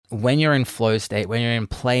when you're in flow state, when you're in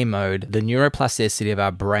play mode, the neuroplasticity of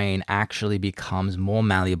our brain actually becomes more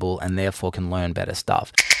malleable and therefore can learn better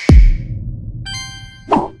stuff.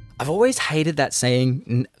 I've always hated that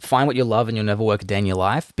saying, find what you love and you'll never work a day in your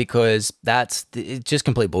life, because it's just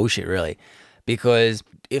complete bullshit, really. Because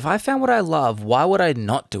if I found what I love, why would I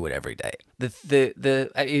not do it every day?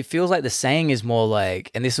 It feels like the saying is more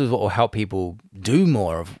like, and this is what will help people do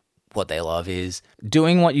more of what they love, is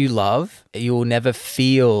doing what you love, you will never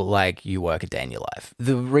feel like you work a day in your life.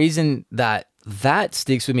 The reason that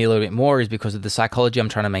sticks with me a little bit more is because of the psychology I'm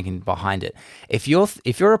trying to make behind it. If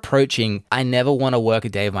you're approaching, I never want to work a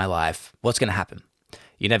day of my life, what's going to happen?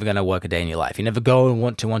 You're never going to work a day in your life. You never go and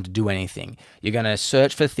want to do anything. You're going to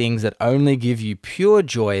search for things that only give you pure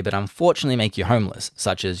joy, but unfortunately make you homeless,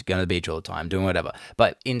 such as going to the beach all the time, doing whatever.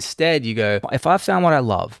 But instead you go, if I found what I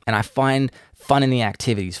love and I find fun in the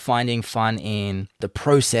activities, finding fun in the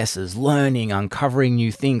processes, learning, uncovering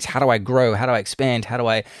new things. How do I grow? How do I expand? How do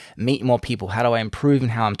I meet more people? How do I improve in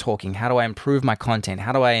how I'm talking? How do I improve my content?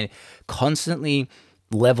 How do I constantly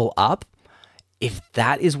level up? If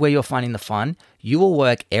that is where you're finding the fun, you will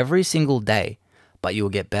work every single day, but you will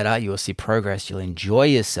get better. You will see progress. You'll enjoy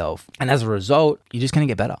yourself. And as a result, you're just going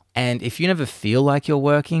to get better. And if you never feel like you're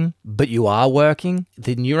working, but you are working,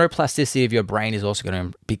 the neuroplasticity of your brain is also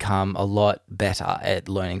going to become a lot better at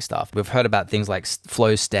learning stuff. We've heard about things like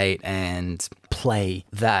flow state and play,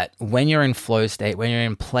 that when you're in flow state, when you're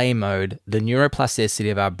in play mode, the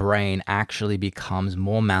neuroplasticity of our brain actually becomes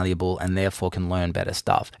more malleable and therefore can learn better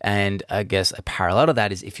stuff. And I guess a parallel to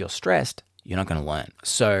that is if you're stressed, you're not going to learn.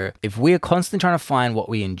 So if we're constantly trying to find what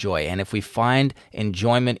we enjoy, and if we find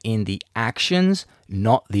enjoyment in the actions,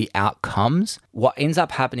 not the outcomes, what ends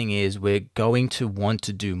up happening is we're going to want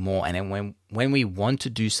to do more. And then when we want to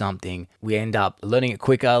do something, we end up learning it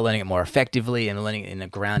quicker, learning it more effectively, and learning it in a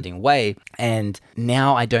grounding way. And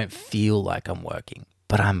now I don't feel like I'm working,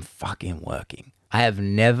 but I'm fucking working. I have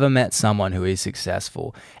never met someone who is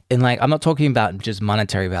successful. And I'm not talking about just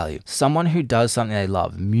monetary value. Someone who does something they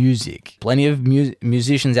love, music. Plenty of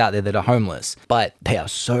musicians out there that are homeless, but they are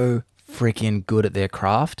so freaking good at their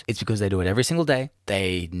craft. It's because they do it every single day.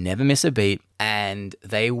 They never miss a beat, and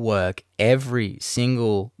they work every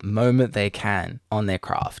single moment they can on their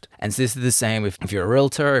craft. And so this is the same if you're a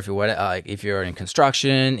realtor, if you're in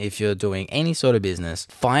construction, if you're doing any sort of business.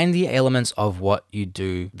 Find the elements of what you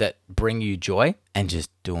do that bring you joy and just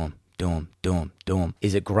do them. Do them.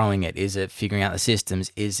 Is it growing it? Is it figuring out the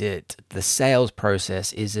systems? Is it the sales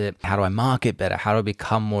process? Is it how do I market better? How do I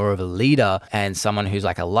become more of a leader and someone who's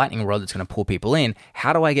like a lightning rod that's going to pull people in?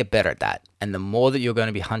 How do I get better at that? And the more that you're going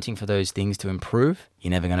to be hunting for those things to improve, you're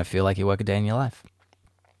never going to feel like you work a day in your life.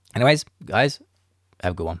 Anyways, guys,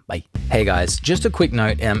 have a good one. Bye. Hey guys, just a quick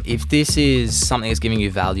note. If this is something that's giving you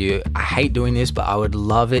value, I hate doing this, but I would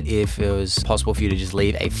love it if it was possible for you to just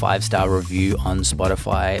leave a 5-star review on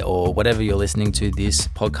Spotify or whatever you're listening to this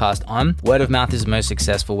podcast on. Word of mouth is the most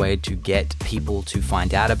successful way to get people to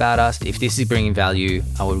find out about us. If this is bringing value,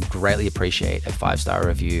 I would greatly appreciate a 5-star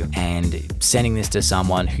review and sending this to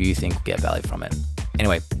someone who you think will get value from it.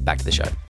 Anyway, back to the show.